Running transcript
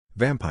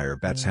Vampire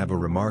bats have a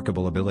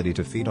remarkable ability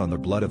to feed on the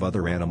blood of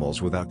other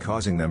animals without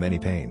causing them any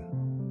pain.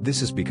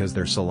 This is because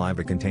their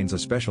saliva contains a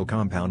special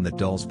compound that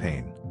dulls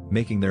pain,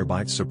 making their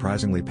bites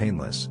surprisingly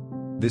painless.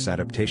 This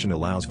adaptation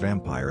allows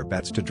vampire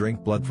bats to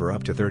drink blood for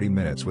up to 30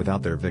 minutes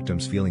without their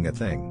victims feeling a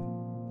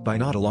thing. By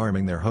not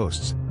alarming their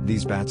hosts,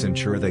 these bats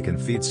ensure they can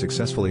feed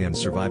successfully and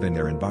survive in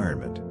their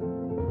environment.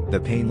 The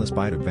painless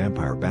bite of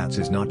vampire bats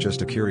is not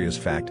just a curious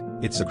fact,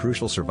 it's a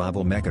crucial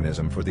survival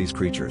mechanism for these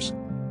creatures.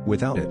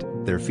 Without it,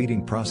 their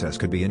feeding process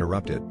could be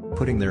interrupted,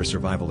 putting their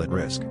survival at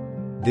risk.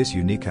 This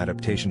unique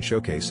adaptation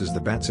showcases the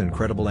bats'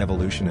 incredible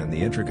evolution and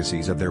the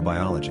intricacies of their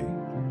biology.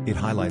 It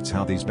highlights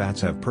how these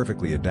bats have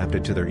perfectly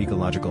adapted to their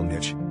ecological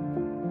niche.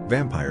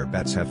 Vampire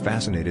bats have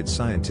fascinated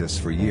scientists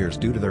for years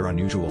due to their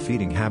unusual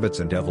feeding habits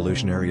and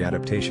evolutionary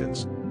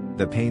adaptations.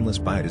 The painless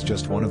bite is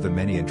just one of the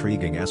many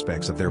intriguing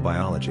aspects of their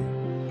biology.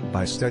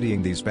 By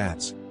studying these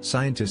bats,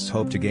 scientists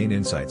hope to gain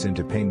insights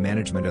into pain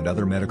management and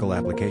other medical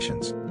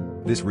applications.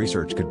 This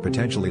research could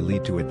potentially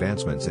lead to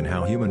advancements in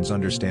how humans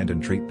understand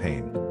and treat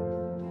pain.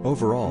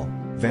 Overall,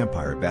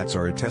 vampire bats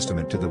are a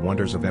testament to the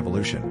wonders of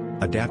evolution,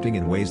 adapting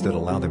in ways that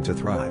allow them to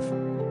thrive.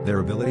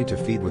 Their ability to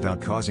feed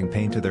without causing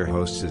pain to their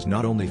hosts is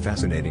not only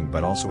fascinating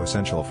but also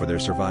essential for their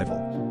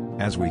survival.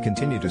 As we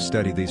continue to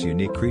study these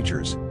unique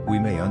creatures, we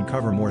may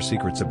uncover more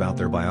secrets about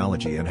their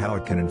biology and how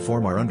it can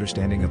inform our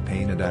understanding of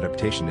pain and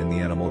adaptation in the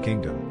animal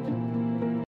kingdom.